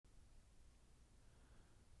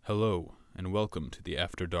Hello, and welcome to the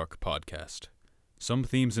After Dark podcast. Some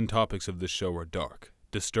themes and topics of this show are dark,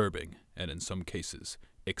 disturbing, and in some cases,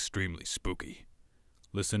 extremely spooky.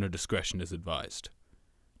 Listener discretion is advised.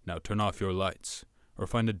 Now turn off your lights, or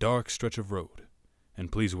find a dark stretch of road,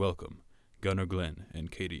 and please welcome Gunnar Glenn and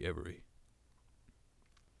Katie Every.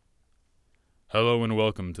 Hello and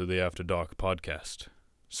welcome to the After Dark podcast.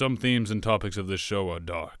 Some themes and topics of this show are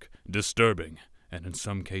dark, disturbing, and in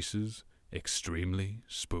some cases, extremely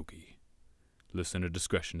spooky. Listener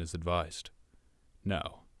discretion is advised.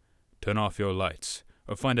 Now, turn off your lights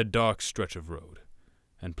or find a dark stretch of road,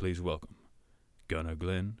 and please welcome Gunnar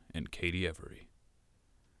Glenn and Katie Every.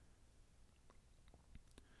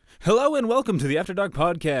 Hello and welcome to the After Dark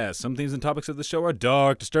podcast. Some themes and topics of the show are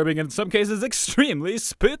dark, disturbing, and in some cases extremely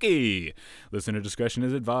spooky. Listener discretion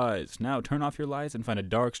is advised. Now turn off your lights and find a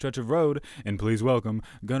dark stretch of road, and please welcome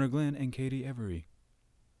Gunnar Glenn and Katie Every.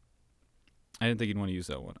 I didn't think you'd want to use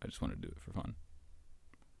that one. I just wanted to do it for fun.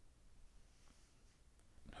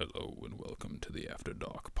 Hello and welcome to the After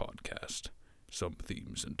Dark podcast. Some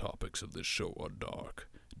themes and topics of this show are dark,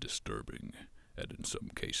 disturbing, and in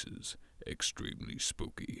some cases, extremely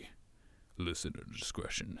spooky. Listener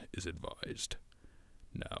discretion is advised.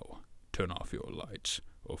 Now, turn off your lights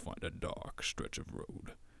or find a dark stretch of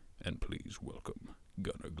road, and please welcome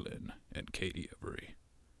Gunnar Glenn and Katie Every.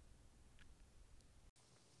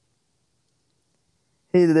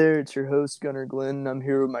 Hey there, it's your host, Gunnar Glenn. I'm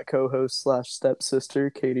here with my co-host / stepsister,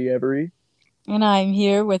 Katie Every. And I'm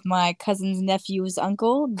here with my cousin's nephew's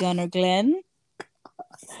uncle, Gunnar Glenn.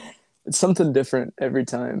 It's something different every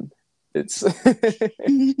time. It's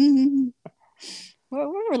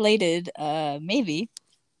We're related, maybe.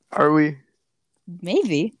 Are we?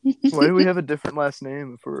 Maybe. Why do we have a different last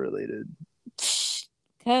name if we're related?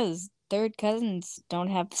 Because third cousins don't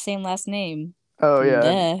have the same last name. Oh, yeah.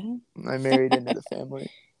 Duh. I married into the family.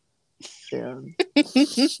 Yeah.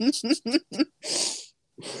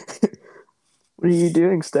 What are you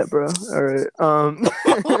doing, stepbro? All right.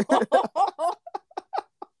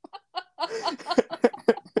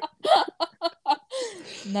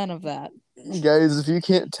 None of that. Guys, if you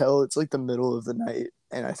can't tell, it's like the middle of the night,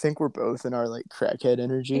 and I think we're both in our like crackhead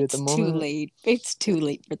energy at the moment. It's too late. It's too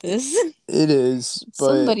late for this. It is,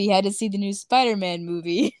 but Somebody had to see the new Spider-Man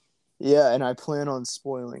movie. yeah, and I plan on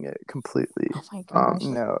spoiling it completely. Oh my gosh.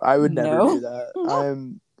 No, I would never No. do that.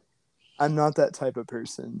 I'm not that type of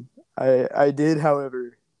person. I did,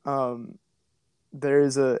 however, there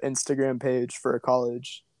is a Instagram page for a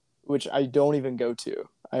college, which I don't even go to.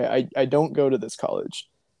 I don't go to this college,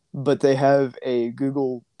 but they have a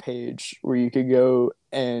Google page where you could go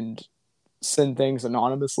and send things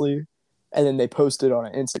anonymously, and then they post it on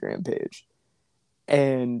an Instagram page.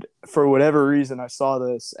 And for whatever reason, I saw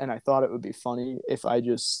this and I thought it would be funny if I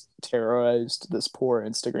just terrorized this poor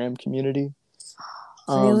Instagram community.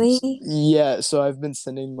 Really? Yeah, so I've been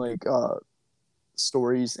sending like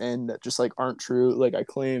stories in that just like aren't true. Like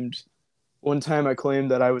one time I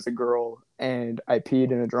claimed that I was a girl and I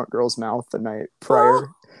peed in a drunk girl's mouth the night prior,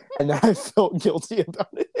 and then I felt guilty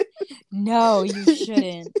about it. No, you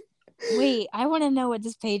shouldn't. Wait, I want to know what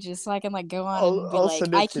this page is so I can like go on and be I'll like,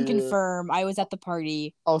 send it I to can you. confirm I was at the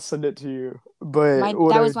party. I'll send it to you. But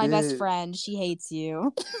That was my best friend. She hates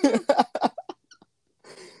you.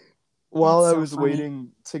 While That's I so was funny.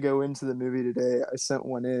 waiting to go into the movie today, I sent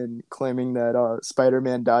one in claiming that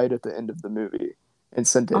Spider-Man died at the end of the movie and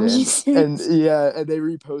sent it Are in. you serious? And yeah, and they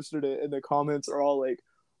reposted it, and the comments are all like,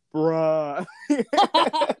 bruh.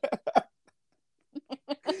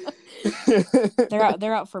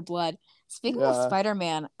 They're out for blood. Speaking of Yeah.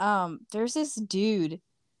 Spider-Man, there's this dude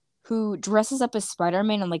who dresses up as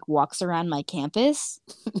Spider-Man and like walks around my campus.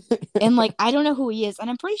 And like I don't know who he is, and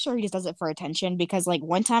I'm pretty sure he just does it for attention because like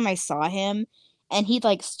one time I saw him and he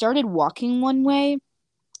like started walking one way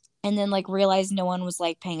and then like realized no one was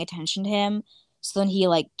like paying attention to him. So then he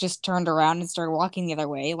like just turned around and started walking the other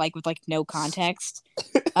way, like with like no context.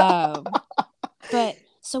 But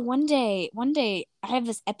so one day I have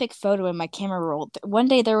this epic photo in my camera roll. One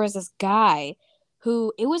day there was this guy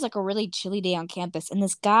who, it was like a really chilly day on campus, and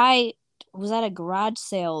this guy was at a garage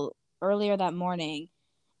sale earlier that morning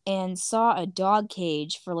and saw a dog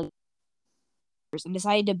cage for like and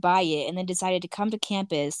decided to buy it, and then decided to come to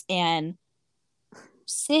campus and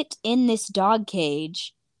sit in this dog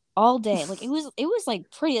cage all day. Like it was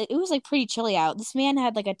pretty chilly out. This man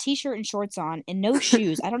had like a t-shirt and shorts on and no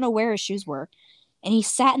shoes. I don't know where his shoes were. And he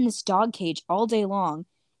sat in this dog cage all day long.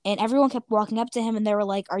 And everyone kept walking up to him and they were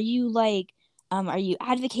like, are you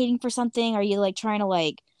advocating for something? Are you like trying to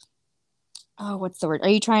like what's the word? Are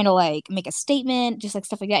you trying to like make a statement? Just like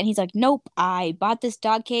stuff like that. And he's like, nope, I bought this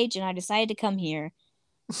dog cage and I decided to come here.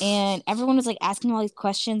 And everyone was like asking him all these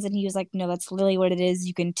questions, and he was like, "No, that's literally what it is.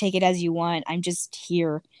 You can take it as you want. I'm just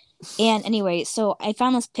here." And anyway, so I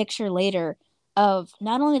found this picture later of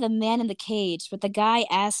not only the man in the cage, but the guy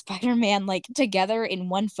as Spider-Man like together in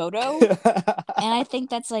one photo. And I think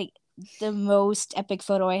that's like the most epic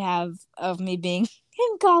photo I have of me being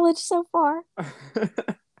in college so far.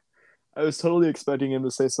 I was totally expecting him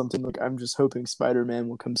to say something like, "I'm just hoping Spider-Man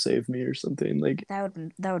will come save me" or something. Like, That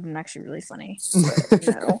would been actually really funny. But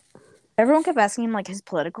no. Everyone kept asking him like his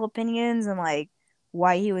political opinions and like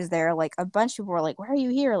why he was there. Like a bunch of people were like, "Why are you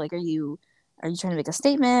here? Like, are you trying to make a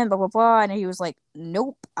statement?" Blah blah blah. And he was like,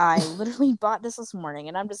 "Nope, I literally bought this morning."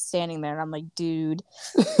 And I'm just standing there, and I'm like, "Dude,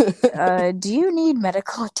 do you need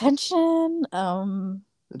medical attention?"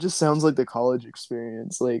 It just sounds like the college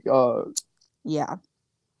experience. Like, Yeah.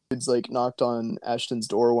 kids like knocked on Ashton's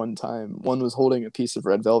door one time. One was holding a piece of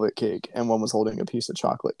red velvet cake, and one was holding a piece of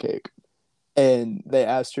chocolate cake. And they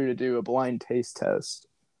asked her to do a blind taste test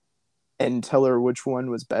and tell her which one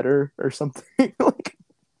was better or something. Like,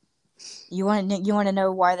 You want to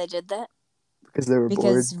know why they did that? because they were bored.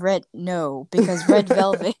 Because red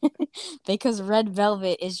velvet because red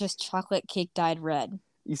velvet is just chocolate cake dyed red.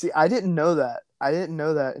 You see, I didn't know that. I didn't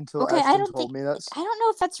know that until Ashton told me that. I don't know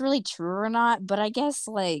if that's really true or not, but I guess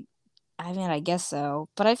I guess so,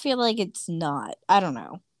 but I feel like it's not. I don't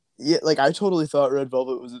know. Yeah, like I totally thought red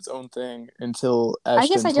velvet was its own thing until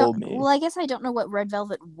Ashton told me. Well, I guess I don't know what red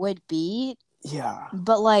velvet would be. Yeah.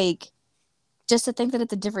 But like, just to think that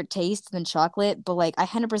it's a different taste than chocolate, but like I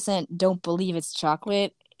 100% don't believe it's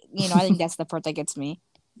chocolate. You know, I think that's the part that gets me.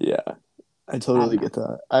 Yeah, I totally get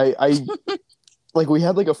that. I like we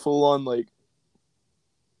had like a full on like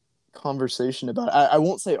conversation about it. I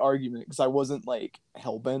won't say argument because I wasn't like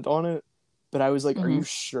hell bent on it, but I was like, "Are you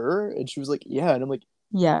sure?" And she was like, "Yeah," and I'm like,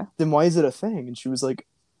 "Yeah." Then why is it a thing? And she was like,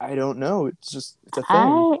 "I don't know. It's a thing."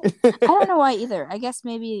 I don't know why either. I guess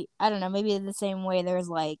maybe I don't know. Maybe the same way there's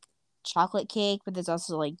like chocolate cake, but there's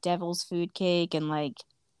also like devil's food cake and like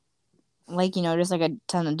you know, there's like a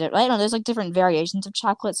ton of I don't know. There's like different variations of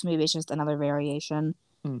chocolate, so maybe it's just another variation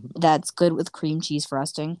that's good with cream cheese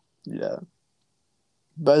frosting. Yeah.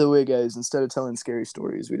 By the way, guys, instead of telling scary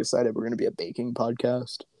stories, we decided we're going to be a baking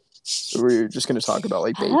podcast. So we're just going to talk about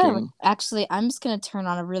like baking. Actually, I'm just going to turn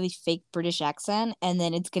on a really fake British accent, and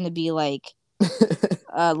then it's going to be like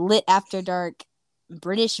Lit After Dark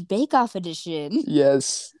British Bake Off edition.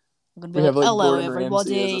 Yes. We have like hello Gordon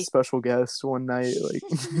everybody Ramsay as a special guest one night. Like,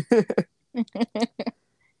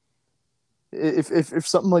 if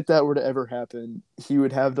something like that were to ever happen, he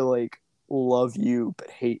would have to like love you but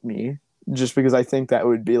hate me. Just because I think that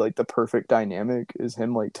would be like the perfect dynamic is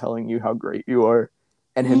him like telling you how great you are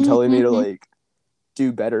and him telling me to like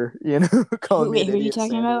do better, you know. Wait, who are you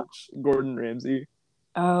talking about? Gordon Ramsay.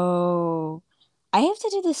 Oh, I have to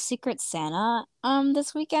do the Secret Santa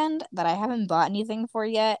this weekend that I haven't bought anything for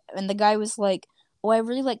yet, and the guy was like, "Oh, I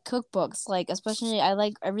really like cookbooks, like especially I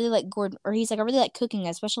really like Gordon," or he's like, "I really like cooking,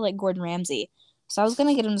 especially like Gordon Ramsay." So I was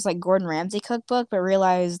gonna get him just like Gordon Ramsay cookbook, but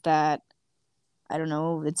realized that I don't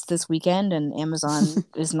know, it's this weekend and Amazon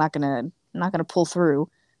is not gonna pull through.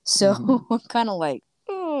 So I'm kind of like,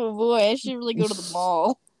 oh boy, I should really go to the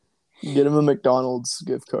mall. Get him a McDonald's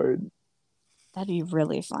gift card. That'd be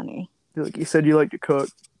really funny. Like you said, you like to cook.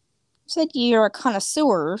 You said you're a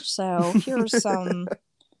connoisseur, so here's some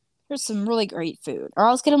really great food. Or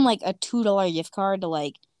I'll just get him like a $2 gift card to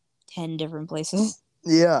like 10 different places.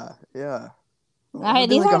 Yeah. These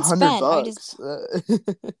aren't spent. $100. I just.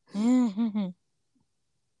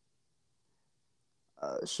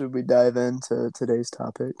 Should we dive into today's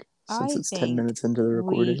topic since it's 10 minutes into the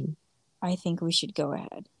recording? I think we should go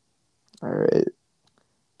ahead. All right.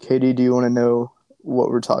 Katie, do you want to know what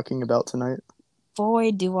we're talking about tonight? Boy,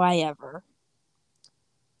 do I ever.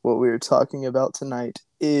 What we're talking about tonight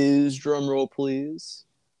is, drumroll please,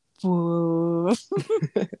 the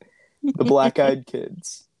Black Eyed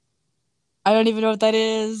Kids. I don't even know what that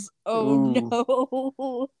is. Oh, Ooh.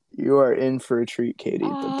 no. You are in for a treat, Katie.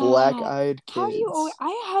 The Black Eyed Kids. How do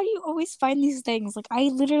you always find these things? Like,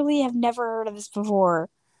 I literally have never heard of this before.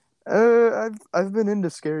 I've been into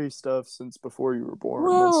scary stuff since before you were born.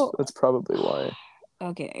 Well, that's probably why.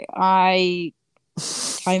 Okay,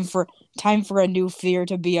 time for a new fear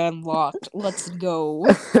to be unlocked. Let's go.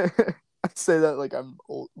 I say that like I'm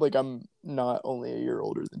old, like I'm not only a year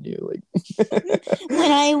older than you. Like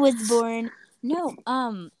when I was born, no,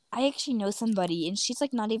 I actually know somebody, and she's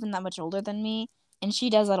like not even that much older than me, and she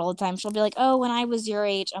does that all the time. She'll be like, "Oh, when I was your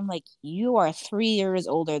age," I'm like, "You are 3 years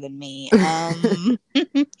older than me."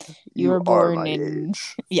 You were born in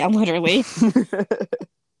age. Yeah, literally.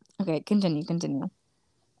 Okay, continue.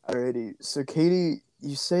 Alrighty, so Katie,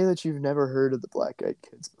 you say that you've never heard of the Black Eyed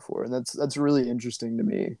Kids before, and that's really interesting to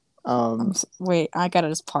me. Wait, I gotta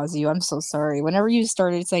just pause you. I'm so sorry. Whenever you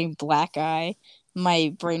started saying black eye,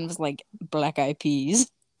 my brain was like black eyed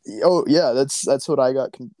peas. Oh yeah, that's what I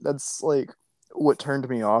got. That's like what turned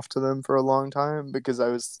me off to them for a long time because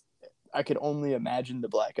I could only imagine the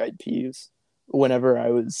Black Eyed Peas whenever I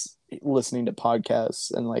was listening to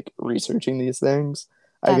podcasts and like researching these things.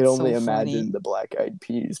 I could That's only so funny. imagine the Black Eyed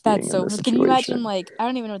Peas being That's in so. this Can you imagine? situation. Like, I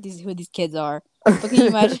don't even know who these kids are, but can you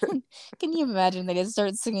imagine? Can you imagine they just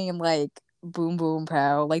start singing like "Boom Boom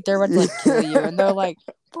Pow"? Like they're about to like kill you, and they're like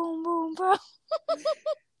 "Boom Boom Pow."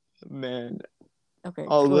 Man, Okay, go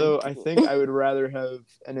ahead. although I think I would rather have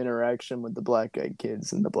an interaction with the Black Eyed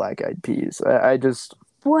Kids than the Black Eyed Peas. I just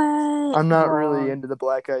What? I'm not really Wrong. into the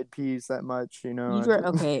Black Eyed Peas that much, you know. You were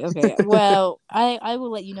okay. Okay. Well, I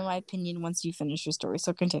will let you know my opinion once you finish your story.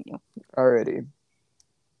 So continue. Alrighty.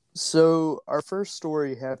 So our first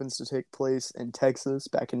story happens to take place in Texas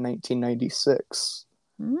back in 1996.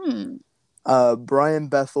 Hmm. Brian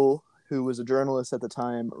Bethel, who was a journalist at the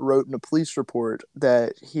time, wrote in a police report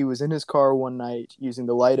that he was in his car one night using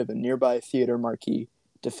the light of a nearby theater marquee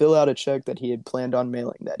to fill out a check that he had planned on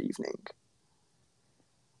mailing that evening.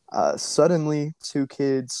 Suddenly, two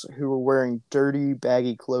kids who were wearing dirty,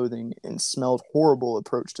 baggy clothing and smelled horrible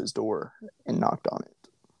approached his door and knocked on it.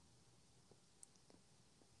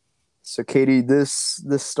 So, Katie, this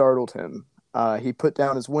startled him. He put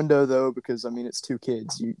down his window though, because I mean it's two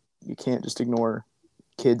kids. You can't just ignore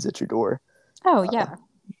kids at your door. Oh Uh, yeah.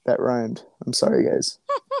 that rhymed. I'm sorry, guys.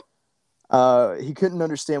 He couldn't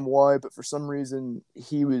understand why, but for some reason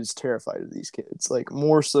he was terrified of these kids, like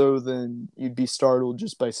more so than you'd be startled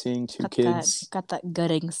just by seeing two kids. Got that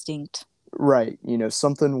gut instinct. Right, you know,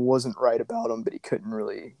 something wasn't right about them, but he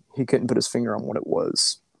couldn't put his finger on what it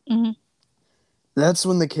was. Hmm. That's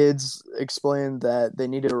when the kids explained that they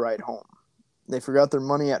needed a ride home. They forgot their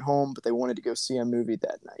money at home, but they wanted to go see a movie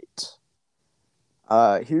that night.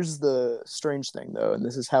 Here's the strange thing, though, and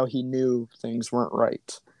this is how he knew things weren't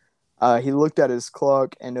right. He looked at his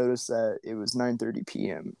clock and noticed that it was 9:30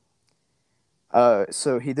 p.m.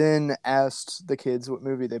 So he then asked the kids what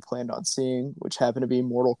movie they planned on seeing, which happened to be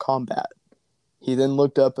Mortal Kombat. He then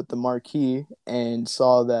looked up at the marquee and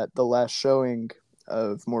saw that the last showing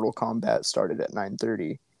of Mortal Kombat started at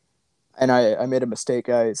 9:30. And I made a mistake,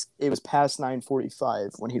 guys. It was past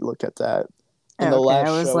 9:45 when he looked at that. And Oh, the okay. I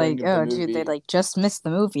last was like, showing of the oh, dude, they movie, like just missed the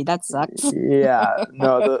movie. That sucks. yeah,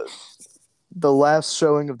 no, the last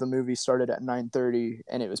showing of the movie started at 9:30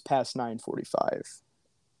 and it was past 9:45.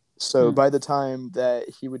 So Hmm. by the time that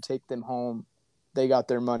he would take them home, they got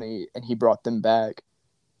their money and he brought them back,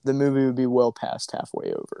 the movie would be well past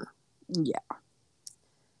halfway over. Yeah.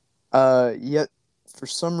 Yet for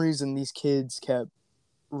some reason these kids kept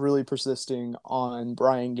really persisting on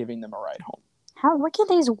Brian giving them a ride home. Why can't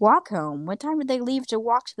they just walk home? What time did they leave to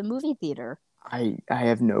walk to the movie theater? I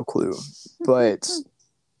have no clue, but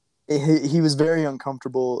he was very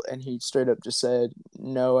uncomfortable and he straight up just said,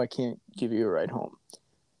 "No, I can't give you a ride home."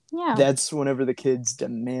 Yeah. That's whenever the kids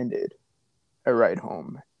demanded a ride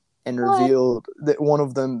home and What? revealed that one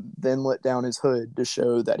of them then let down his hood to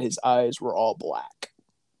show that his eyes were all black.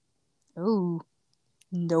 Ooh.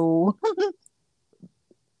 No.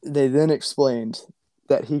 They then explained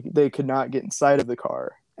that they could not get inside of the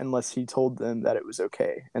car unless he told them that it was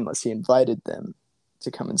okay, unless he invited them to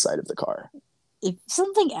come inside of the car. If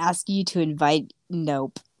something asks you to invite,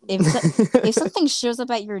 nope. If something shows up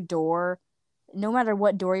at your door, no matter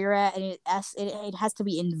what door you're at, and it has to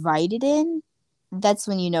be invited in, that's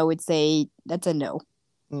when you know that's a no.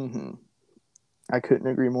 Mm-hmm. I couldn't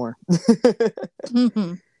agree more.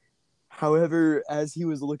 However, as he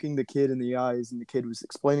was looking the kid in the eyes and the kid was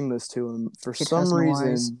explaining this to him, for Kid some has no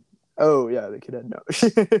reason, eyes. oh yeah, the kid had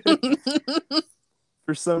no.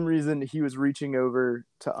 For some reason, he was reaching over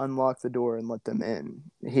to unlock the door and let them in.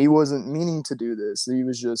 He wasn't meaning to do this. He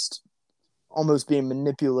was just almost being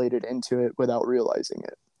manipulated into it without realizing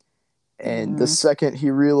it. And the second he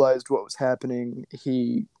realized what was happening,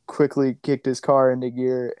 he quickly kicked his car into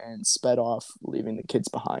gear and sped off, leaving the kids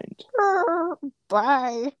behind.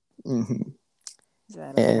 Bye. Mm-hmm.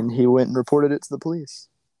 Okay? And he went and reported it to the police.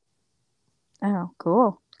 Oh,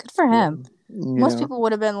 cool. Good for him. You Most know. people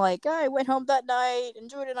would have been like, I went home that night,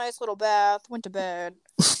 enjoyed a nice little bath, went to bed.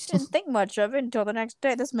 Didn't think much of it until the next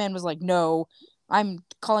day. This man was like, no, I'm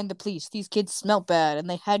calling the police. These kids smelt bad and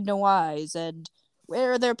they had no eyes. And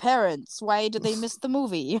where are their parents? Why did they miss the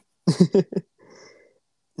movie?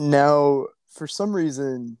 Now, for some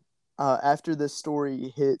reason, after this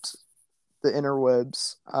story hit the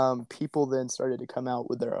interwebs, people then started to come out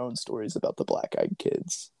with their own stories about the Black Eyed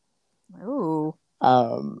Kids. Ooh.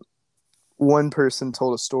 Um, One person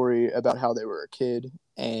told a story about how they were a kid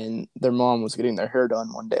and their mom was getting their hair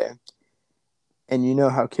done one day. And you know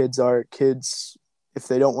how kids are. Kids, if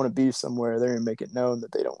they don't want to be somewhere, they're going to make it known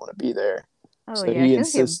that they don't want to be there. Oh So yeah, he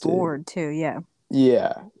kids get insisted. bored too. Yeah.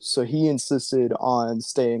 Yeah. So he insisted on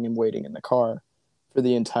staying and waiting in the car for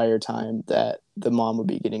the entire time that the mom would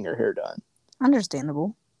be getting her hair done.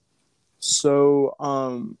 Understandable. So,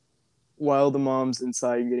 while the mom's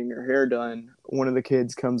inside getting her hair done, one of the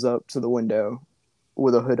kids comes up to the window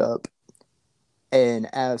with a hood up and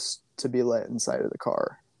asked to be let inside of the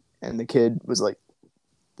car. And the kid was like,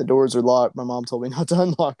 "The doors are locked. My mom told me not to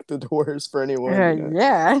unlock the doors for anyone.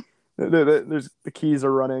 Yeah. There's the keys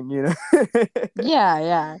are running.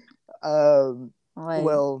 Yeah. Um. Like,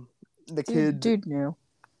 Well, the kid. dude knew.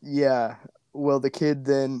 Yeah. Well, the kid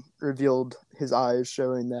then revealed his eyes,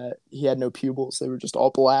 showing that he had no pupils. They were just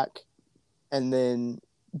all black. And then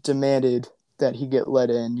demanded that he get let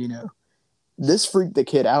in. This freaked the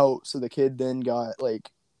kid out, so the kid then got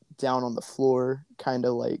like down on the floor, kind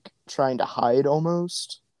of like trying to hide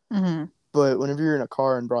almost. Mm-hmm. But whenever you're in a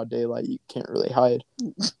car in broad daylight, you can't really hide.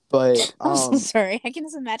 But I'm so sorry. I can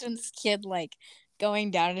just imagine this kid like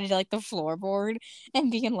going down into like the floorboard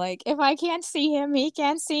and being like, "If I can't see him, he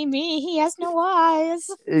can't see me. He has no eyes."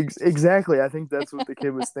 Exactly, I think that's what the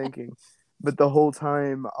kid was thinking. But the whole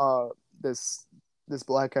time, this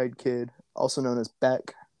black-eyed kid, also known as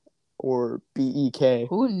Beck or BEK,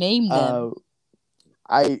 Who named them?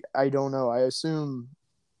 I don't know. I assume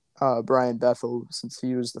Brian Bethel, since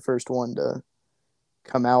he was the first one to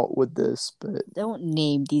come out with this. But Don't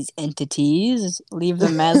name these entities. Leave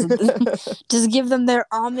them as just give them their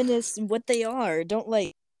ominous what they are. Don't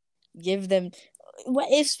like give them,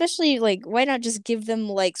 especially like, why not just give them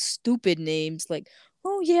like stupid names like,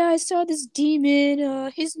 "Oh yeah, I saw this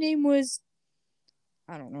demon. His name was,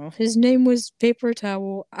 I don't know. His name was Paper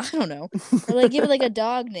Towel. I don't know." Or like give it like a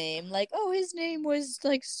dog name, like, "Oh, his name was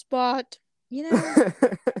like Spot." You know.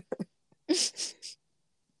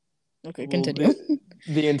 Okay, continue. Well,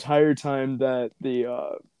 the entire time that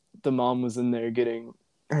the mom was in there getting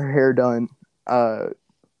her hair done,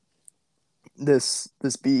 this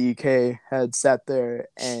BEK had sat there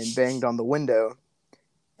and banged on the window,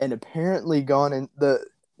 and apparently gone in.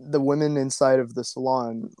 The women inside of the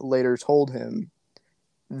salon later told him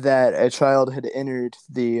that a child had entered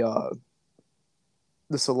the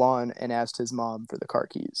salon and asked his mom for the car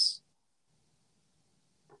keys.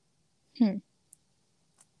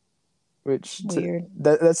 Which Weird.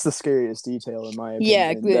 That's the scariest detail in my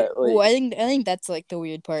Yeah, opinion. That, like, well, I think that's like the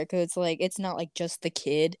weird part, because it's like it's not like just the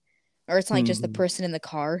kid, or it's not like just the person in the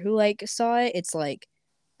car who like saw it. It's like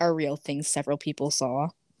a real thing several people saw.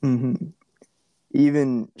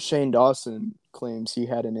 Even Shane Dawson claims he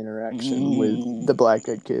had an interaction with the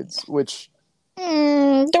black-eyed kids, which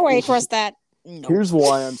Don't worry, trust that. No. Here's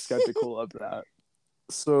why I'm skeptical of that.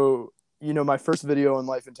 So, my first video on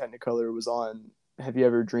Life in Technicolor was on Have You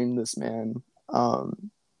Ever Dreamed This Man?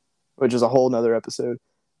 Which is a whole nother episode.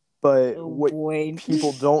 But what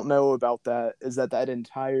people don't know about that is that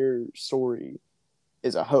entire story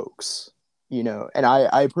is a hoax, and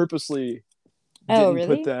I purposely didn't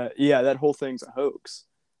put that. Yeah, that whole thing's a hoax.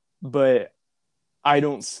 But I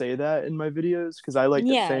don't say that in my videos because I like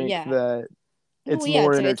to think that it's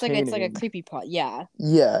more entertaining. It's like a creepy plot. Yeah.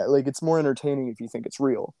 Yeah, like it's more entertaining if you think it's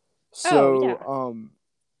real. So,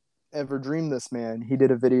 Ever Dreamed This Man, he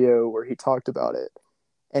did a video where he talked about it,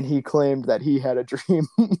 and he claimed that he had a dream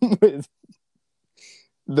with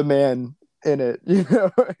the man in it,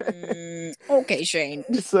 Okay, Shane.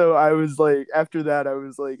 So I was like, after that, I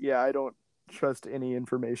was like, yeah, I don't trust any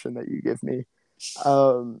information that you give me.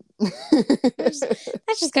 That's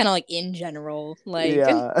just kind of like in general, like.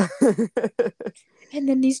 Yeah. And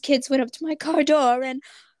then these kids went up to my car door and,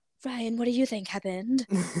 "Ryan, what do you think happened?"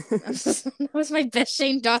 That was my best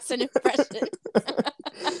Shane Dawson impression.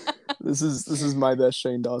 This is my best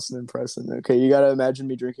Shane Dawson impression. Okay, you gotta imagine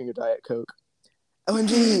me drinking a Diet Coke.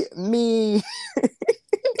 OMG, me.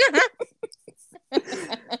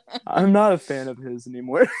 I'm not a fan of his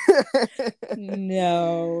anymore.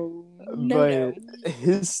 No. But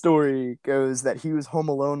his story goes that he was home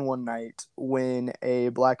alone one night when a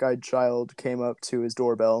black-eyed child came up to his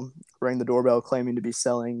doorbell, rang the doorbell claiming to be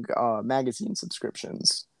selling magazine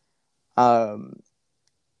subscriptions.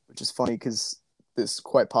 Which is funny because this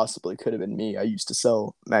quite possibly could have been me. I used to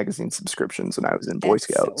sell magazine subscriptions when I was in Boy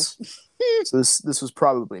Scouts. So this was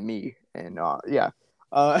probably me. And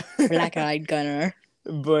black-eyed gunner.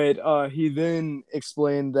 But he then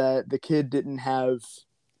explained that the kid didn't have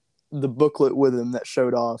the booklet with him that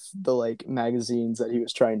showed off the like magazines that he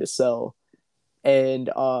was trying to sell. and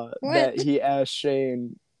What? that he asked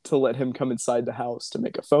Shane to let him come inside the house to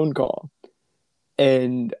make a phone call.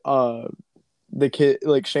 And the kid,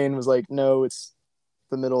 like Shane was like, no, it's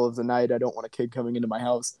the middle of the night. I don't want a kid coming into my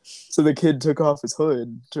house. So the kid took off his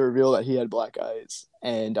hood to reveal that he had black eyes.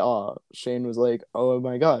 And Shane was like, oh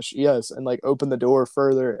my gosh, yes. And like opened the door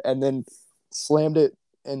further and then slammed it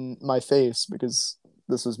in my face because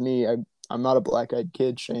this was me. I'm not a black eyed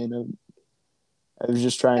kid, Shane. I was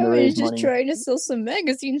just trying to Oh, you're raise just money. trying to sell some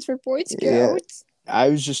magazines for Boy Yeah. Scouts. I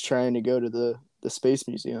was just trying to go to the Space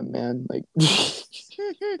Museum, man. Like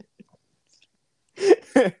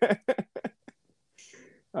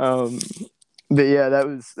but yeah,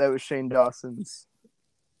 that was Shane Dawson's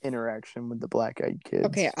interaction with the black eyed kids.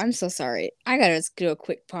 Okay, I'm so sorry. I gotta just do a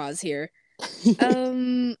quick pause here.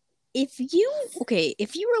 If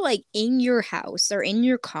you were like in your house or in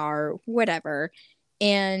your car, whatever,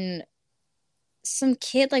 and some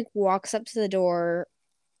kid like walks up to the door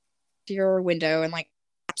to your window and like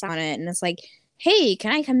taps on it and it's like, hey,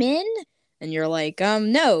 can I come in? And you're like,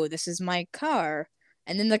 no, this is my car.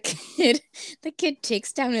 And then the kid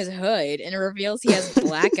takes down his hood and it reveals he has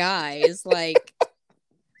black eyes, like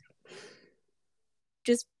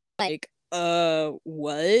just like,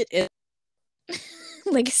 what?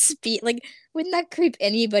 Like wouldn't that creep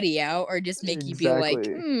anybody out or just make you be like,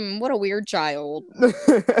 Exactly. what a weird child?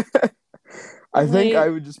 I think Like- I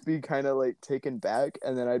would just be kind of like taken back,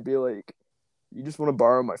 and then I'd be like, "You just want to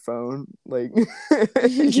borrow my phone?" Like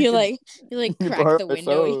you like you crack borrow the my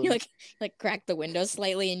window. phone. You like crack the window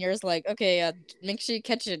slightly, and you're just like, okay, make sure you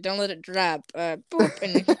catch it. Don't let it drop. Boop.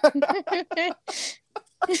 And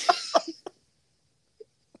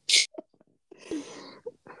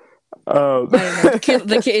I don't know. The kid,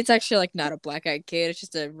 it's actually like not a black-eyed kid. It's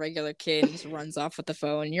just a regular kid. He just runs off with the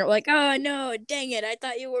phone. And you're like, oh no, dang it! I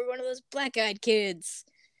thought you were one of those black-eyed kids.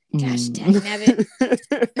 Gosh, dang nabbit.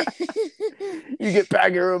 You get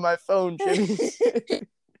back here with my phone, Jimmy.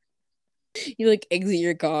 You like exit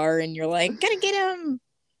your car and you're like, gotta get him.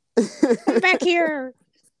 Come back here.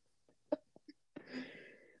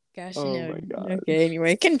 Gosh, Oh no. my God. Okay,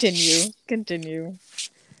 anyway, continue.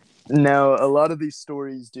 Now, a lot of these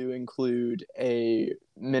stories do include a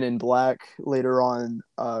Men in Black later on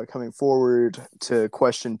coming forward to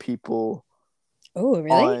question people Oh,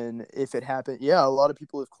 really? on if it happened. Yeah, a lot of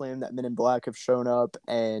people have claimed that Men in Black have shown up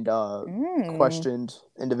and questioned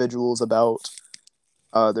individuals about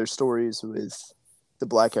their stories with the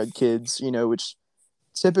black-eyed kids, which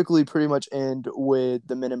typically pretty much end with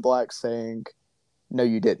the Men in Black saying, no,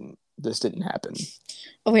 you didn't. This didn't happen.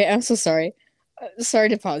 Oh wait, I'm so sorry. Sorry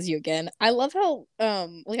to pause you again. I love how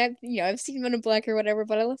like I've seen Men in Black or whatever,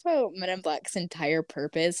 but I love how Men in Black's entire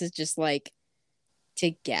purpose is just like to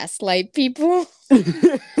gaslight people.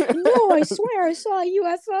 No, I swear I saw a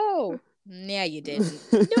UFO. Yeah, you didn't.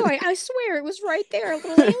 No, I swear it was right there. A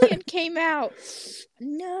little alien came out.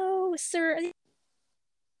 No, sir.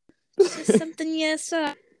 It's just something you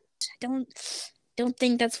saw. Don't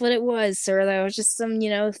think that's what it was, sir. That was just some,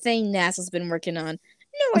 thing NASA's been working on.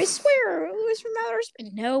 No, I swear it was from outer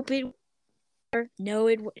space. No,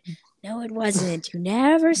 it wasn't. You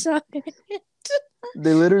never saw it.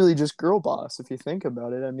 They literally just girl boss, if you think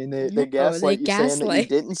about it. I mean, they gaslight you saying that you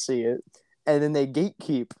didn't see it, and then they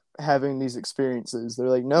gatekeep having these experiences. They're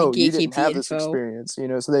like, no, you didn't have this experience, so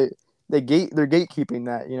they're gatekeeping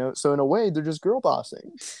that, so in a way they're just girl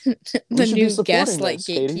bossing. The new gaslight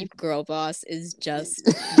gatekeep girl boss is just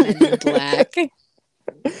Men in Black.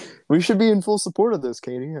 We should be in full support of this,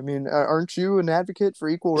 Katie. I mean, aren't you an advocate for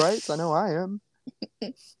equal rights? I know I am.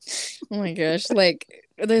 Oh my gosh, like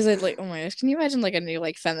there's a oh my gosh, can you imagine like a new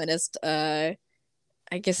like feminist I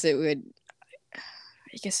guess it wouldn't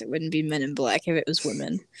be Men in Black if it was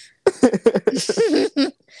women.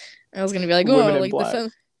 I was gonna be like, Women like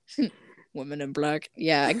Black. the Women in Black.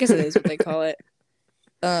 Yeah, I guess it is what they call it.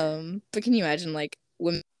 But can you imagine like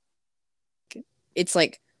women? It's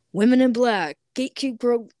like Women in Black, gatekeep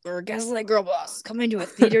girl or gaslight girl boss coming to a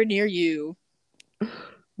theater near you.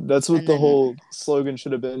 That's what the whole slogan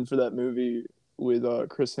should have been for that movie with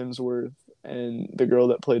Chris Hemsworth and the girl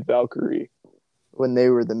that played Valkyrie when they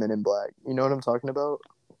were the Men in Black. You know what I'm talking about?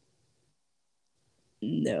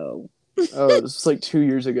 No. Oh, it was like 2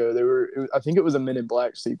 years ago. I think it was a Men in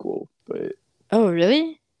Black sequel, but. Oh,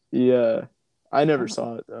 really? Yeah, I never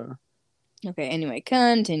saw it though. Okay. Anyway,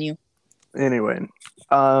 continue. Anyway,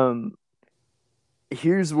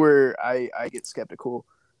 here's where I get skeptical.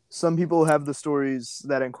 Some people have the stories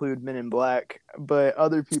that include Men in Black, but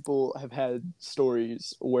other people have had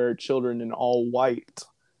stories where children in all white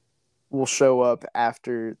will show up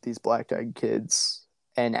after these black-eyed kids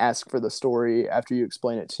and ask for the story after you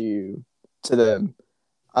explain it to you to them,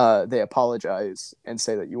 they apologize and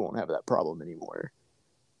say that you won't have that problem anymore.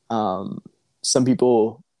 Some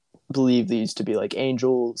people believe these to be like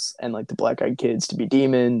angels and like the Black Eyed Kids to be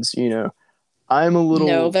demons. I'm a No,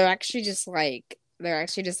 little. they're actually just like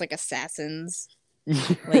assassins.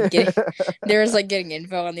 Like getting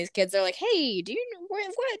info on these kids. They're like, hey, do you know what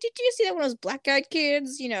did you see that one of those Black Eyed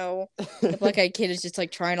Kids? The Black Eyed Kid is just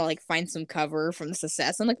like trying to like find some cover from this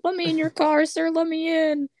assassin. Like, let me in your car, sir. Let me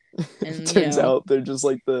in. And Turns out they're just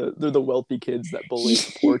like they're the wealthy kids that bully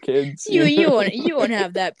the poor kids. you won't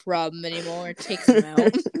have that problem anymore. It takes them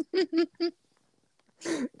out.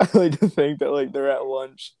 I like to think that like they're at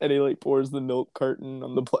lunch and he like pours the milk carton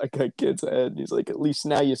on the Black Eyed Kid's head and he's like, at least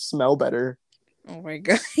now you smell better. Oh my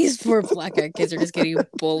god, these poor Black Eyed Kids are just getting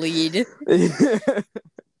bullied.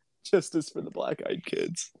 Justice for the Black Eyed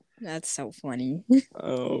Kids. That's so funny.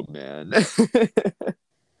 Oh man.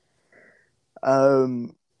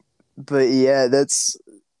 But yeah, that's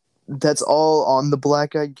all on the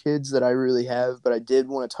Black Eyed Kids that I really have, but I did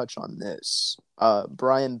want to touch on this.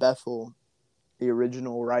 Brian Bethel, the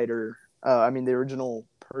original writer, the original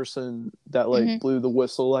person that like blew the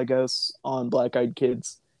whistle, I guess, on Black Eyed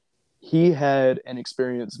Kids. He had an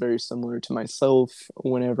experience very similar to myself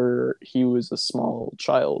whenever he was a small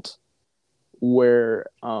child, where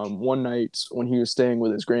one night when he was staying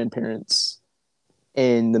with his grandparents,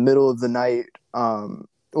 in the middle of the night,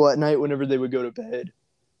 at night whenever they would go to bed,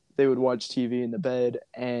 they would watch TV in the bed,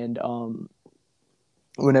 and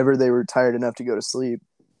whenever they were tired enough to go to sleep,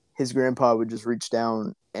 his grandpa would just reach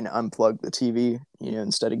down and unplug the TV,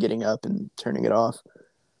 instead of getting up and turning it off.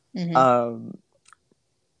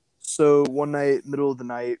 So one night, middle of the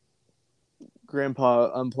night, grandpa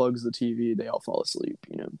unplugs the TV, they all fall asleep,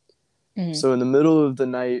 So in the middle of the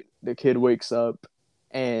night, the kid wakes up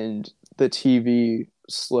and the TV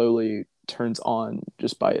slowly turns on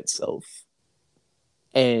just by itself.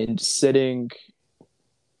 And sitting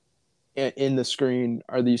in the screen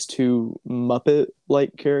are these two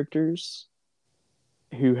Muppet-like characters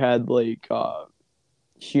who had like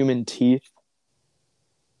human teeth,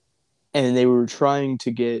 and they were trying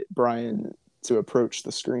to get Brian to approach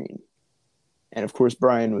the screen. And of course,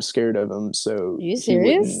 Brian was scared of him. So are you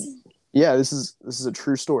serious? Yeah, this is a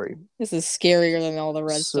true story. This is scarier than all the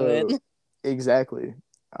rest of it. Exactly.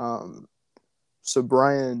 So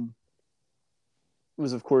Brian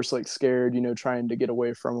was, of course, like scared, trying to get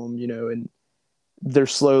away from him, and they're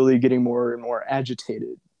slowly getting more and more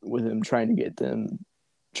agitated with him, trying to get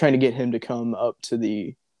him to come up to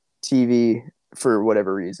the TV for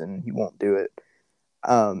whatever reason. He won't do it.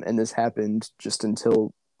 And this happened just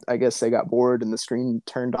until I guess they got bored and the screen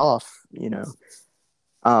turned off,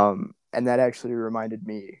 and that actually reminded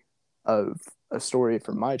me of a story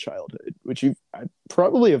from my childhood, which I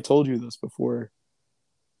probably have told you this before.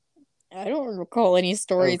 I don't recall any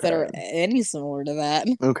stories that are any similar to that.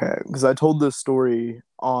 Okay, because I told this story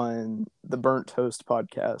on the Burnt Toast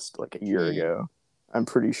podcast like a year ago. I'm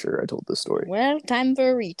pretty sure I told this story. Well, time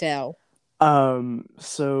for a retell.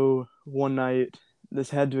 So one night, this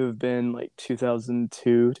had to have been like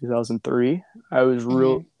 2002, 2003. I was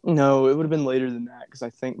no, it would have been later than that because I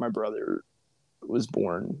think my brother was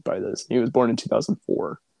born by this. He was born in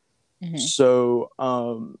 2004. So,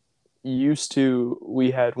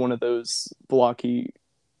 we had one of those blocky.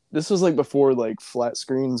 This was like before like flat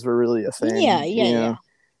screens were really a thing. Yeah.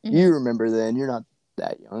 You remember then? You're not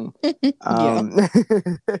that young.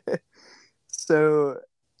 So,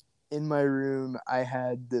 in my room, I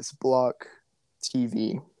had this block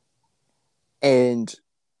TV, and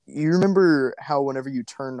you remember how whenever you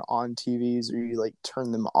turn on TVs or you like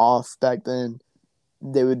turn them off back then,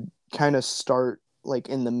 they would kind of start like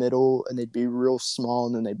in the middle and they'd be real small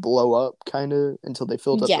and then they blow up kind of until they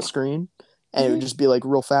filled up the screen, and it would just be like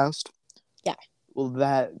real fast. Yeah. Well,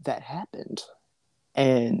 that happened,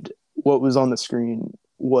 and what was on the screen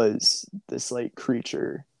was this like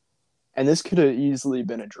creature, and this could have easily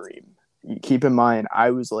been a dream. Keep in mind, I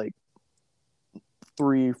was like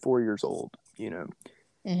 3-4 years old.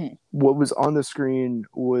 What was on the screen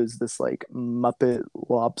was this like Muppet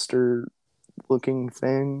lobster looking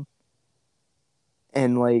thing,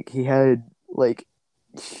 and like he had like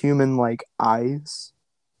human like eyes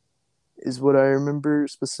is what I remember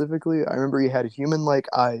specifically. I remember he had human like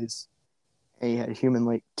eyes and he had human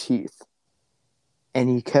like teeth, and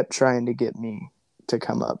he kept trying to get me to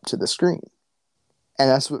come up to the screen. And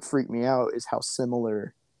that's what freaked me out, is how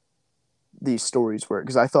similar these stories were,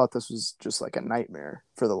 because I thought this was just like a nightmare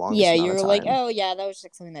for the longest amount of time. Yeah, you were like, oh yeah, that was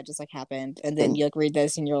like something that just like happened, and then you like read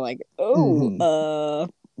this and you're like, oh,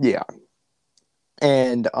 yeah.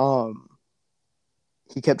 And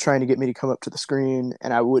he kept trying to get me to come up to the screen,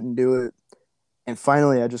 and I wouldn't do it. And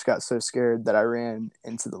finally, I just got so scared that I ran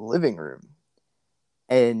into the living room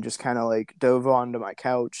and just kind of like dove onto my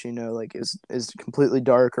couch, like is completely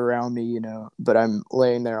dark around me, but I'm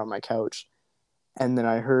laying there on my couch. And then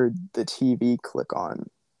I heard the TV click on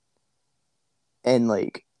and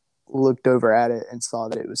like looked over at it and saw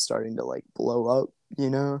that it was starting to like blow up.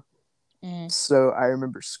 Mm. So I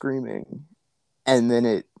remember screaming and then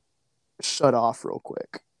it shut off real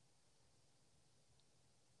quick.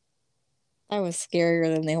 That was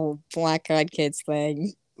scarier than the whole Black Eyed Kids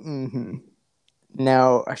thing. Mm-hmm.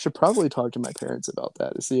 Now, I should probably talk to my parents about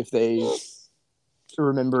that to see if they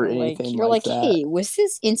remember anything You're like like, that. hey, was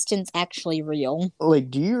this instance actually real?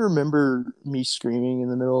 Like, do you remember me screaming in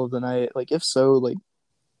the middle of the night? Like, if so, like,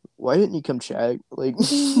 why didn't you come check? Like,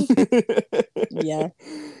 Yeah.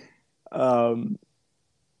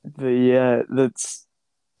 But yeah,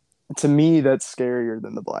 to me, that's scarier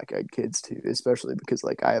than the Black Eyed Kids too, especially because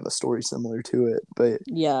like I have a story similar to it. But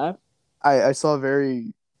Yeah. I saw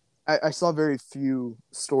I saw very few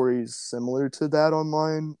stories similar to that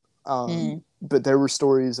online. But there were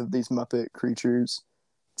stories of these Muppet creatures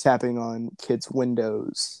tapping on kids'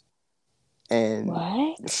 windows and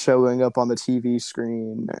What? showing up on the TV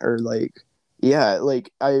screen, or like, yeah,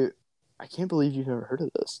 like I can't believe you've never heard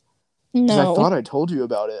of this. Because I No. thought I told you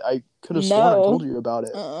about it. I could have sworn I told you about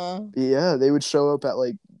it. But yeah, they would show up at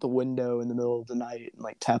like the window in the middle of the night and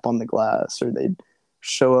like tap on the glass, or they'd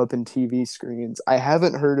show up in TV screens. I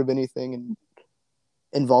haven't heard of anything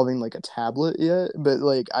involving like a tablet yet, but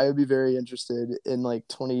like I would be very interested in like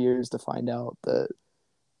 20 years to find out that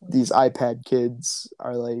these iPad kids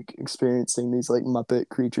are like experiencing these like Muppet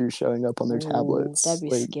creatures showing up on their tablets. That'd be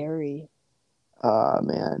like, scary.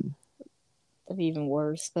 Man. That'd be even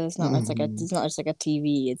worse. But it's not. It's like it's not just like a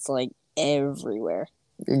TV. It's like everywhere.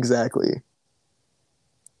 Exactly.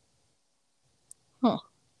 Huh.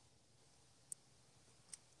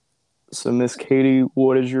 So, Miss Katie,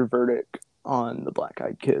 what is your verdict on the Black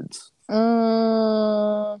Eyed Kids? I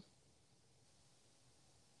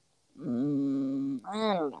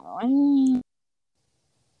don't know.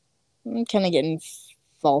 I'm kind of getting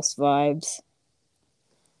false vibes.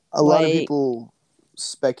 A lot of people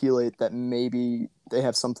speculate that maybe they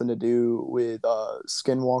have something to do with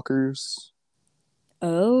skinwalkers.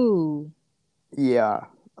 Oh. Yeah.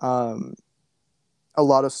 A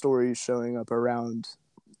lot of stories showing up around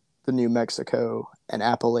the New Mexico and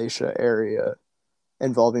Appalachia area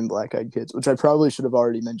involving Black Eyed Kids, which I probably should have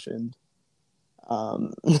already mentioned.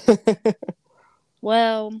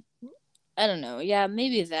 Well, I don't know. Yeah,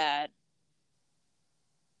 maybe that.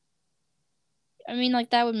 I mean, like,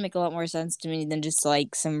 that would make a lot more sense to me than just,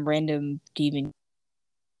 like, some random demon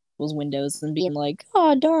people's windows and being like,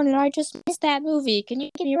 oh, darn it, I just missed that movie. Can you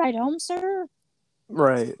get me right home, sir?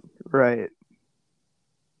 Right.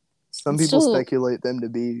 Some people speculate them to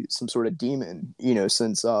be some sort of demon,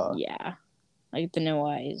 since... Yeah. Like the no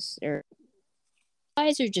eyes. Or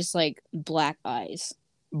eyes are just, like, black eyes.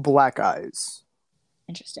 Black eyes.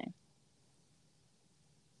 Interesting.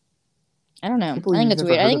 I don't know. I think it's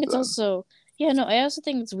weird. I think it's also... Yeah, no, I also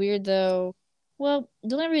think it's weird, though. Well,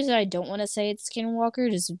 the only reason I don't want to say it's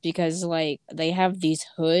Skinwalker is because, like, they have these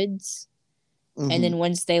hoods. Mm-hmm. And then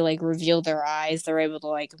once they, like, reveal their eyes, they're able to,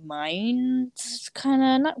 like, mind, kind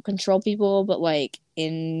of, not control people, but, like,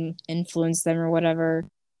 influence them or whatever.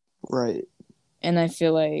 Right. And I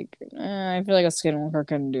feel like a Skinwalker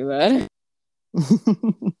couldn't do that.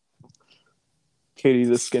 Katie,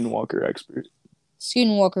 the Skinwalker expert.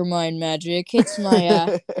 Skinwalker mind magic. It's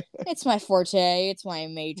my it's my forte. It's my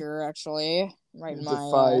major, actually. Right in my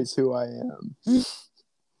defies who I am.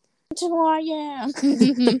 It's who I am.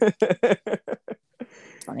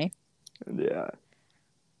 Funny. Yeah.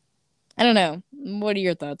 I don't know. What are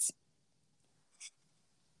your thoughts?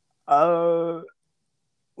 Well,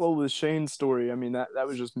 with Shane's story, I mean that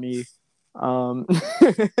was just me. But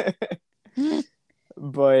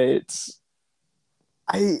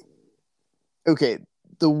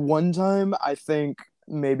the one time I think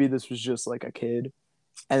maybe this was just like a kid,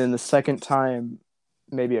 and then the second time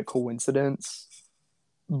maybe a coincidence.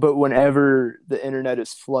 But whenever the internet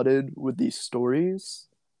is flooded with these stories,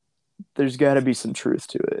 there's got to be some truth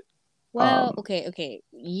to it. Well, okay.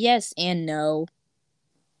 Yes and no.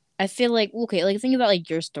 I feel like, like, think about, like,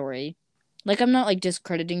 your story. Like, I'm not, like,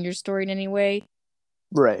 discrediting your story in any way.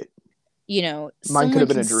 Right. Mine could have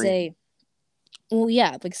been a dream. Well,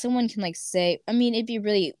 yeah, like, someone can, like, say... I mean, it'd be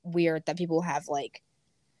really weird that people have, like,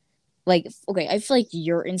 okay, I feel like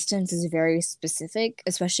your instance is very specific,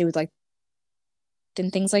 especially with, like,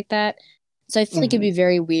 and things like that. So I feel like it'd be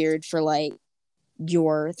very weird for, like,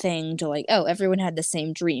 your thing to, like, oh, everyone had the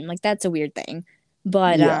same dream. Like, that's a weird thing.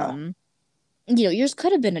 But, yours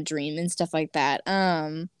could have been a dream and stuff like that.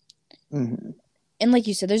 Hmm. And like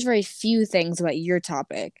you said, there's very few things about your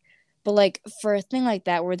topic, but like for a thing like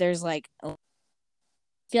that where there's like, I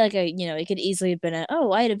feel like it could easily have been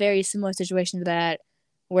I had a very similar situation to that,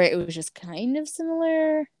 where it was just kind of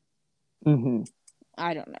similar. Hmm.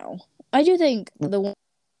 I don't know. I do think the one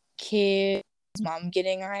kid's mom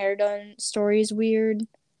getting her hair done story is weird.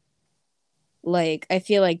 Like, I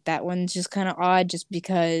feel like that one's just kind of odd, just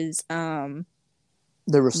because, There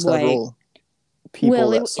were like, several people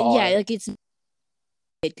well, that saw it. like it's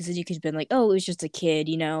because then you could have been like, oh, it was just a kid,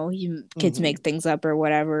 kids Hmm. make things up or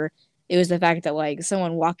whatever. It was the fact that like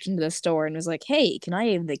someone walked into the store and was like, hey, can I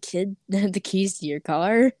have the kid the keys to your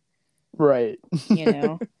car? Right. You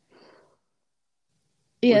know?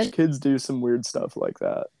 Yeah. Which kids do some weird stuff like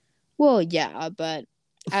that. Well, yeah, but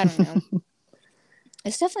I don't know.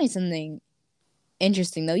 It's definitely something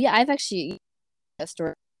interesting though. Yeah, I've actually a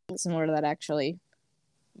story similar to that actually.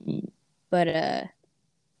 But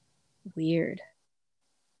weird.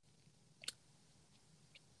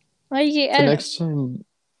 Like, I The don't know. next time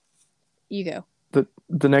You go.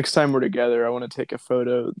 the next time we're together, I want to take a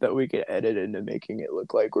photo that we can edit into making it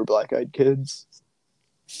look like we're black-eyed kids.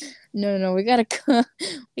 No, we gotta so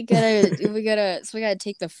we gotta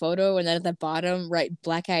take the photo and then at the bottom write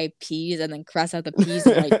black eyed peas and then cross out the peas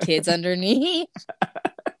and write kids underneath.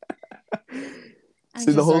 I'm See,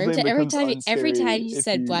 so the whole sorry. thing Every becomes time unscary you if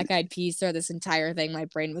said you black eyed peas throughout this entire thing, my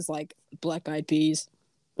brain was like black eyed peas.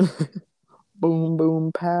 boom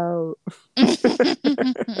boom pow.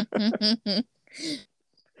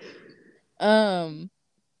 I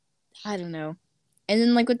don't know. And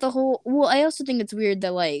then like with the whole I also think it's weird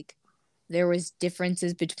that like there was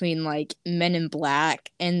differences between like Men in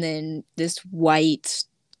Black and then this white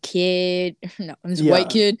kid no this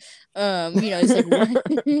white Yeah. kid it's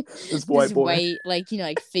like This this white boy. white like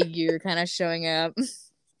like figure kind of showing up.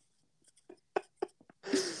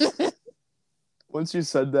 Once you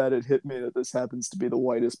said that, it hit me that this happens to be the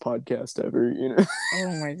whitest podcast ever, you know.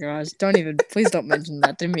 Oh my gosh, please don't mention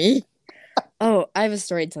that to me. Oh, I have a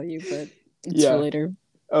story to tell you, but it's for Yeah. later.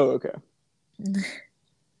 Oh, okay.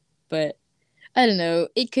 But I don't know,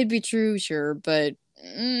 it could be true, sure, but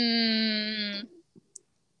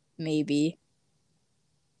maybe.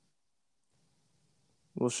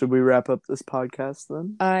 Well, should we wrap up this podcast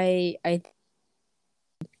then? I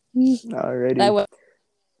Alrighty. that was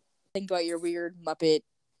think about your weird Muppet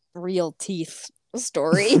real teeth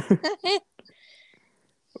story.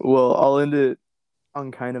 Well, I'll end it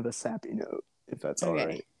on kind of a sappy note, if that's all Okay.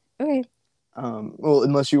 right. Okay. Well,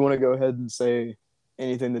 unless you want to go ahead and say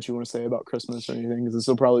anything that you want to say about Christmas or anything, because this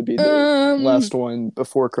will probably be the last one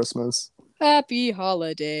before Christmas. Happy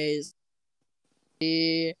holidays.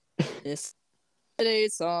 This holiday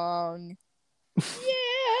song.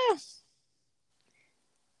 Yeah.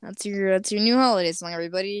 That's your new holiday song,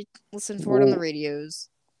 everybody. Listen for it on the radios.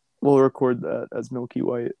 We'll record that as Milky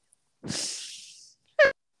White.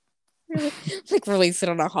 Like release it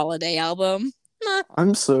on a holiday album.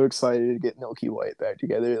 I'm so excited to get Milky White back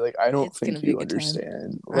together. Like, I don't It's gonna think be a you good time.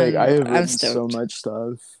 understand. Like, I have I'm written so stoked. much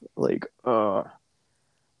stuff. Like, but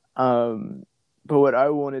what I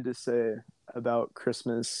wanted to say about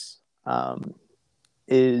Christmas,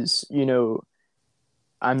 is,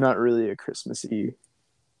 I'm not really a Christmassy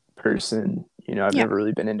person. I've Yeah. never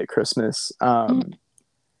really been into Christmas.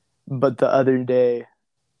 But the other day,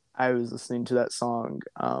 I was listening to that song,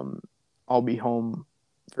 "I'll Be Home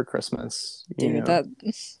for Christmas." Dude, that.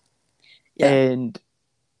 Yeah. And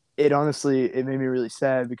it made me really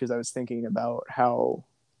sad because I was thinking about how,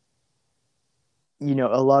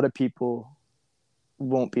 a lot of people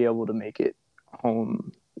won't be able to make it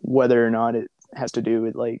home, whether or not it has to do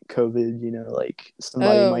with like COVID. Like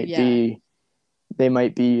somebody they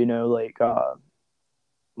might be, like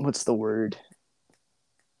what's the word?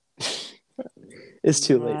 It's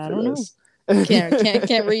too late I for don't this. know.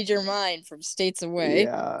 Can't read your mind from states away.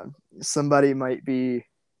 Yeah, somebody might be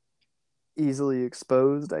easily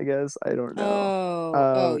exposed, I guess. I don't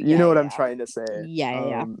know. You know what I'm trying to say.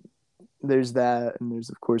 Yeah. There's that, and there's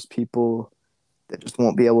of course people that just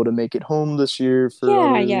won't be able to make it home this year for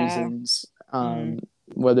other reasons.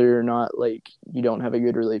 Whether or not like you don't have a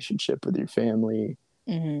good relationship with your family,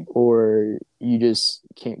 or you just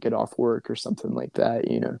can't get off work or something like that,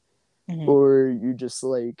 or you just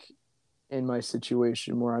like in my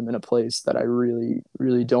situation where I'm in a place that I really,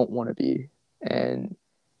 really don't want to be, and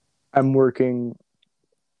I'm working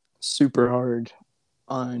super hard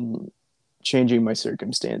on changing my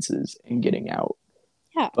circumstances and getting out.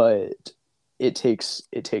 Yeah. But it takes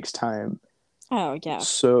time. Oh, yeah.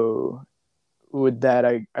 So with that,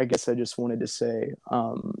 I guess I just wanted to say,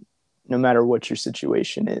 no matter what your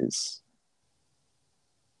situation is,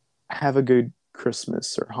 have a good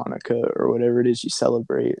Christmas or Hanukkah or whatever it is you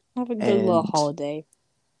celebrate. Have a good little holiday.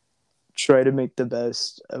 Try to make the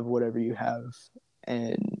best of whatever you have.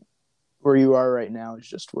 And where you are right now is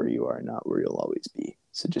just where you are, not where you'll always be.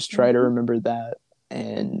 So just try to remember that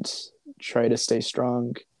and try to stay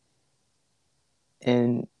strong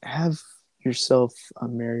and have yourself a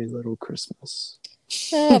merry little Christmas.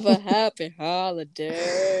 Have a happy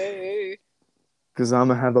holiday. Because I'm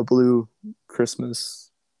going to have a blue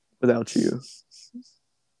Christmas without you.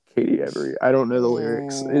 Katie Avery. I don't know the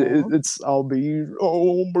lyrics. It's I'll be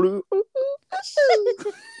blue.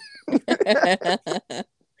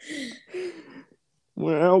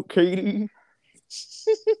 Well, Katie.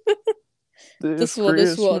 This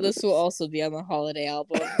will also be on the holiday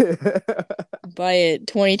album. Buy it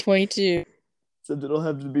 2022. So it'll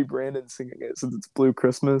have to be Brandon singing it since it's Blue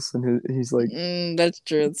Christmas and he's like that's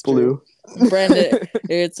true. It's blue. True. Brandon,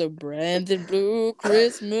 it's a Brandon blue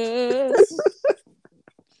Christmas.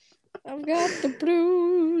 I've got the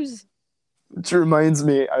blues. Which reminds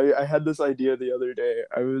me, I had this idea the other day.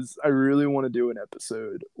 I really want to do an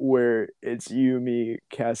episode where it's you, me,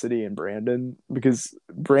 Cassidy, and Brandon because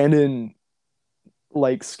Brandon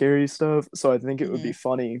likes scary stuff. So I think it would be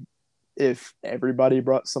funny if everybody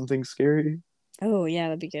brought something scary. Oh yeah,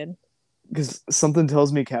 that'd be good. Because something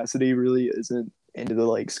tells me Cassidy really isn't into the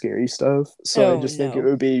like scary stuff. So I just think it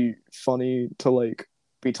would be funny to like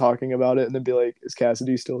be talking about it and then be like, is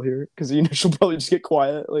Cassidy still here? Because she'll probably just get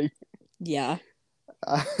quiet. Like, yeah.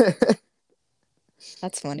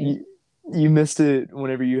 That's funny. You missed it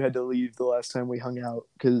whenever you had to leave the last time we hung out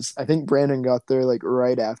because I think Brandon got there like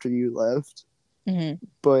right after you left. Mm-hmm.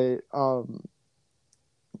 But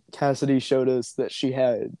Cassidy showed us that she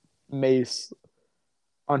had mace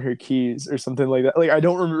on her keys or something like that. Like I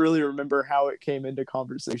don't really remember how it came into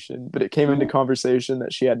conversation, but it came into conversation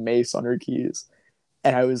that she had mace on her keys.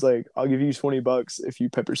 And I was like, I'll give you $20 if you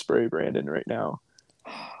pepper spray Brandon right now.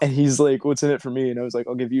 And he's like, what's in it for me? And I was like,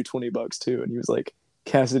 I'll give you $20 too. And he was like,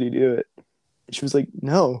 Cassidy, do it. And she was like,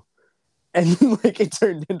 no. And like it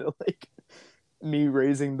turned into like me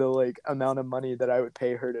raising the like amount of money that I would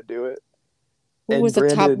pay her to do it. What was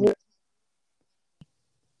Brandon, the top?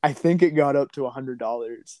 I think it got up to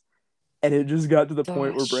 $100. And it just got to the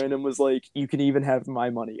point where Brandon was like, you can even have my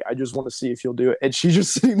money. I just want to see if you'll do it. And she's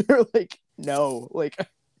just sitting there like, no. Like,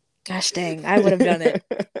 gosh dang, I would have done it.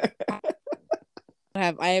 I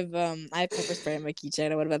have pepper spray on my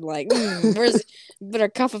keychain. I would have been like, better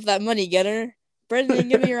cough up that money, getter. Brendan,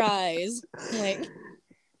 give me your eyes. Like,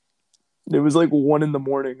 it was like 1 a.m.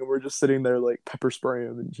 and we're just sitting there like pepper spray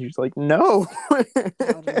him, and he's like, no. That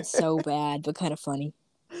would have been so bad, but kind of funny.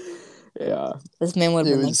 Yeah, this man would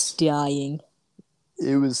have been like dying.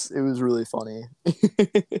 It was really funny.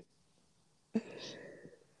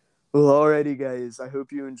 Well, alrighty, guys. I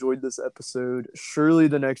hope you enjoyed this episode. Surely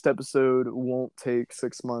the next episode won't take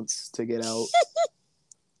 6 months to get out.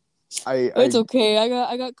 It's okay.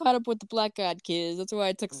 I got caught up with the Black Eyed Kids. That's why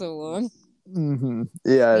it took so long. Mm-hmm.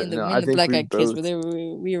 Yeah, I think the Black Eyed Kids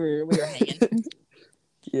we were hanging.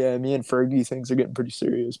 Yeah, me and Fergie, things are getting pretty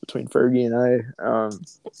serious between Fergie and I.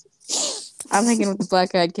 I'm hanging with the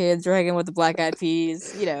Black Eyed Kids. You're hanging with the Black Eyed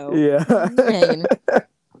Peas. Yeah, we're hanging.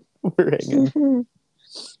 We're hanging.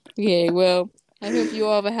 Okay, well, I hope you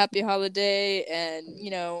all have a happy holiday, and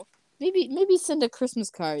maybe send a Christmas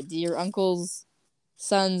card to your uncle's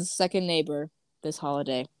son's second neighbor this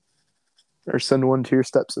holiday, or send one to your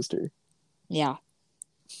stepsister. Yeah.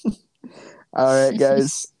 All right,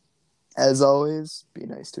 guys. As always, be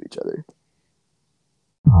nice to each other.